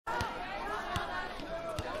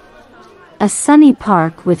A sunny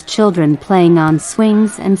park with children playing on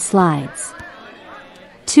swings and slides.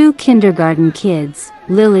 Two kindergarten kids,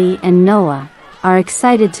 Lily and Noah, are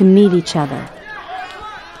excited to meet each other.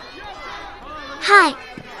 Hi,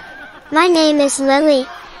 my name is Lily.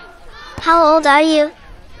 How old are you?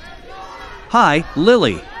 Hi,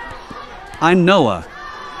 Lily. I'm Noah.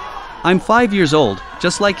 I'm 5 years old,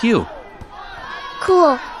 just like you.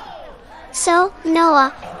 Cool. So, Noah,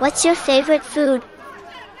 what's your favorite food?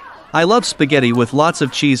 I love spaghetti with lots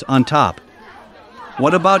of cheese on top.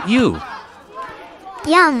 What about you?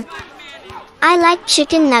 Yum. I like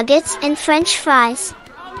chicken nuggets and French fries.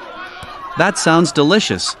 That sounds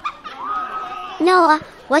delicious. Noah,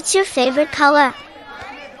 what's your favorite color?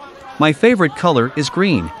 My favorite color is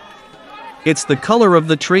green. It's the color of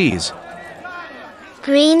the trees.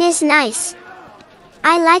 Green is nice.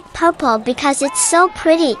 I like purple because it's so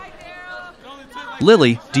pretty.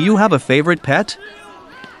 Lily, do you have a favorite pet?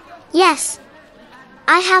 Yes.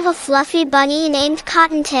 I have a fluffy bunny named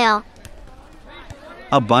Cottontail.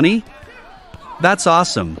 A bunny? That's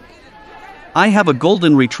awesome. I have a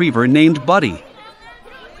golden retriever named Buddy.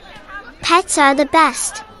 Pets are the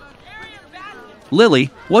best. Lily,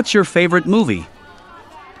 what's your favorite movie?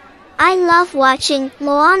 I love watching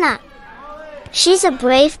Moana. She's a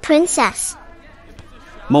brave princess.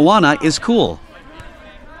 Moana is cool.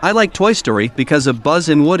 I like Toy Story because of Buzz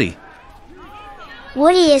and Woody.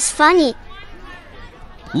 Woody is funny.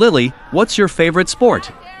 Lily, what's your favorite sport?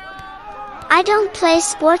 I don't play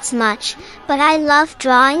sports much, but I love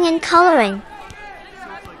drawing and coloring.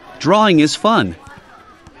 Drawing is fun.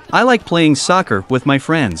 I like playing soccer with my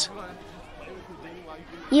friends.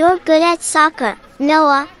 You're good at soccer,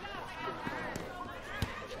 Noah.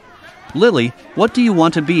 Lily, what do you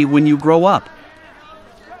want to be when you grow up?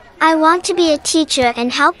 I want to be a teacher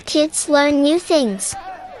and help kids learn new things.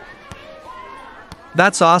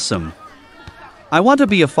 That's awesome. I want to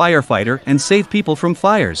be a firefighter and save people from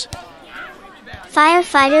fires.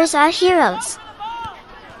 Firefighters are heroes.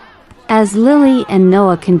 As Lily and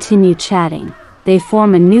Noah continue chatting, they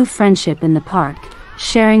form a new friendship in the park,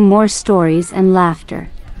 sharing more stories and laughter.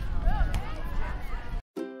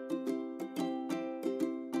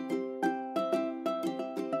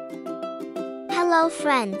 Hello,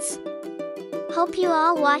 friends. Hope you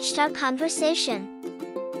all watched our conversation.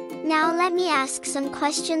 Now let me ask some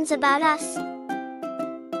questions about us.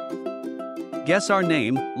 Guess our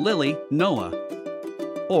name, Lily, Noah.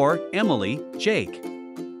 Or Emily, Jake.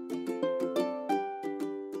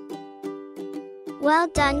 Well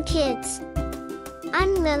done, kids.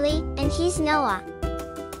 I'm Lily, and he's Noah.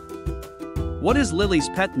 What is Lily's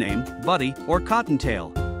pet name, Buddy or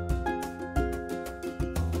Cottontail?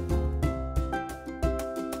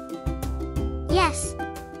 Yes.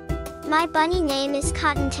 My bunny name is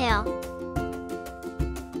Cottontail.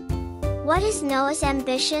 What is Noah's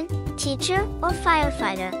ambition, teacher or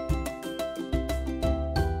firefighter?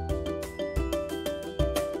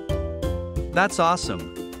 That's awesome.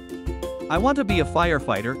 I want to be a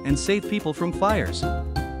firefighter and save people from fires.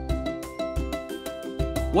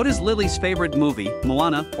 What is Lily's favorite movie,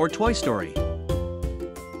 Moana or Toy Story?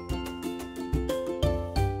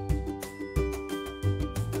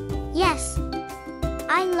 Yes.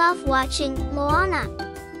 I love watching Moana.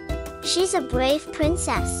 She's a brave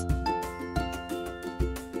princess.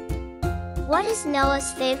 What is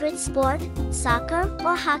Noah's favorite sport, soccer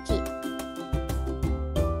or hockey?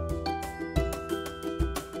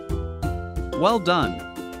 Well done.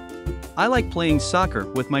 I like playing soccer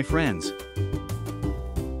with my friends.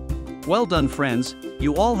 Well done, friends.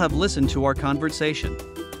 You all have listened to our conversation.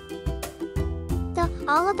 The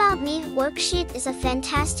All About Me worksheet is a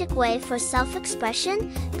fantastic way for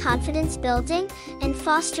self-expression, confidence building, and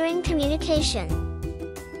fostering communication.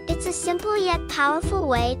 It's a simple yet powerful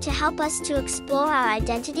way to help us to explore our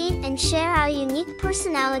identity and share our unique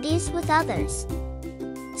personalities with others.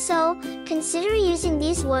 So, consider using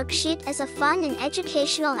these worksheets as a fun and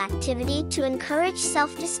educational activity to encourage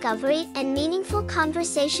self-discovery and meaningful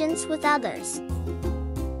conversations with others.